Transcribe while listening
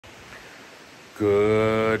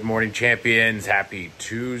Good morning, champions. Happy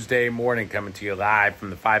Tuesday morning, coming to you live from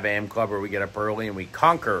the 5 a.m. club where we get up early and we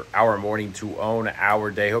conquer our morning to own our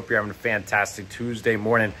day. Hope you're having a fantastic Tuesday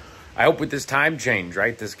morning. I hope with this time change,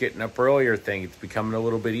 right, this getting up earlier thing, it's becoming a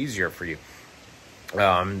little bit easier for you.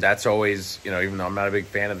 That's always, even though I'm not a big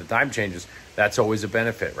fan of the time changes, that's always a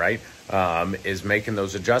benefit, right? Is making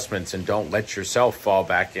those adjustments and don't let yourself fall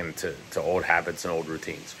back into old habits and old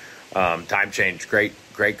routines. Time change, great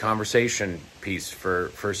conversation piece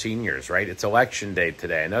for seniors, right? It's election day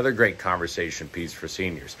today. Another great conversation piece for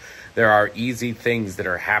seniors. There are easy things that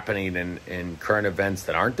are happening in current events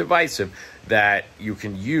that aren't divisive that you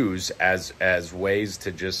can use as ways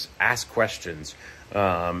to just ask questions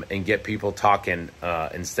and get people talking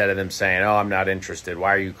instead of them saying, oh, I'm not interested.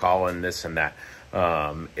 Why are you calling this and that?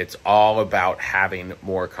 It's all about having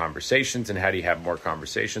more conversations. And how do you have more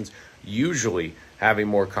conversations? Usually having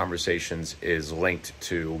more conversations is linked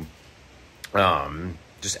to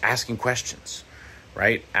just asking questions,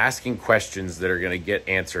 right? Asking questions that are going to get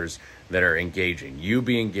answers that are engaging. You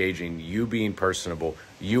be engaging, you being personable,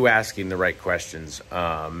 you asking the right questions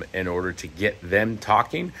in order to get them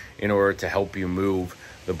talking, in order to help you move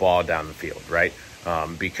the ball down the field, right?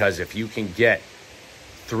 Because if you can get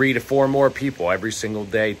 3 to 4 more people every single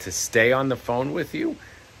day to stay on the phone with you,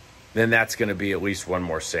 then that's going to be at least one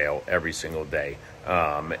more sale every single day.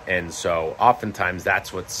 And so oftentimes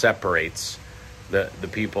that's what separates the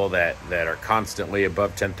people that are constantly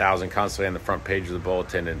above 10,000, constantly on the front page of the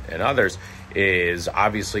bulletin and others, is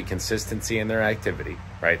obviously consistency in their activity,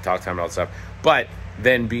 right? Talk time and all that stuff. But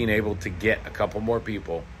then being able to get a couple more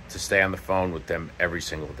people to stay on the phone with them every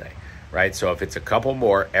single day, right? So if it's a couple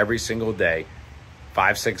more every single day,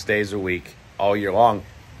 5-6 days a week, all year long,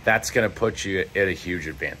 that's going to put you at a huge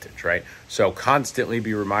advantage, right? So constantly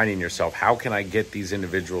be reminding yourself, how can I get these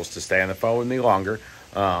individuals to stay on the phone with me longer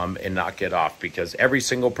and not get off? Because every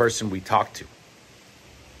single person we talk to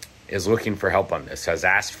is looking for help on this, has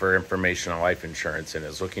asked for information on life insurance, and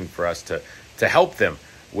is looking for us to help them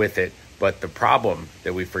with it. But the problem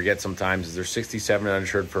that we forget sometimes is they're 67 and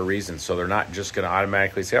uninsured for a reason. So they're not just going to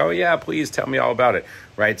automatically say, oh, yeah, please tell me all about it,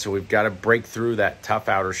 right? So we've got to break through that tough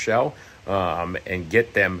outer shell and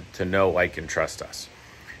get them to know, like, and trust us.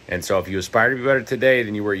 And so if you aspire to be better today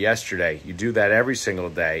than you were yesterday, you do that every single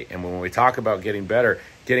day. And when we talk about getting better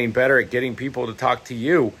at getting people to talk to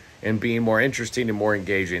you and being more interesting and more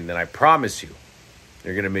engaging, then I promise you,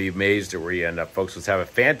 you're going to be amazed at where you end up. Folks, let's have a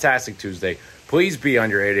fantastic Tuesday. Please be on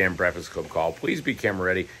your 8 a.m. Breakfast Club call. Please be camera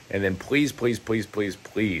ready. And then please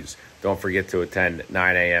don't forget to attend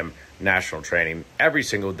 9 a.m. national training every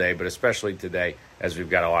single day, but especially today, as we've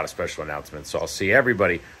got a lot of special announcements. So I'll see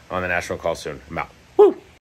everybody on the national call soon. I'm out.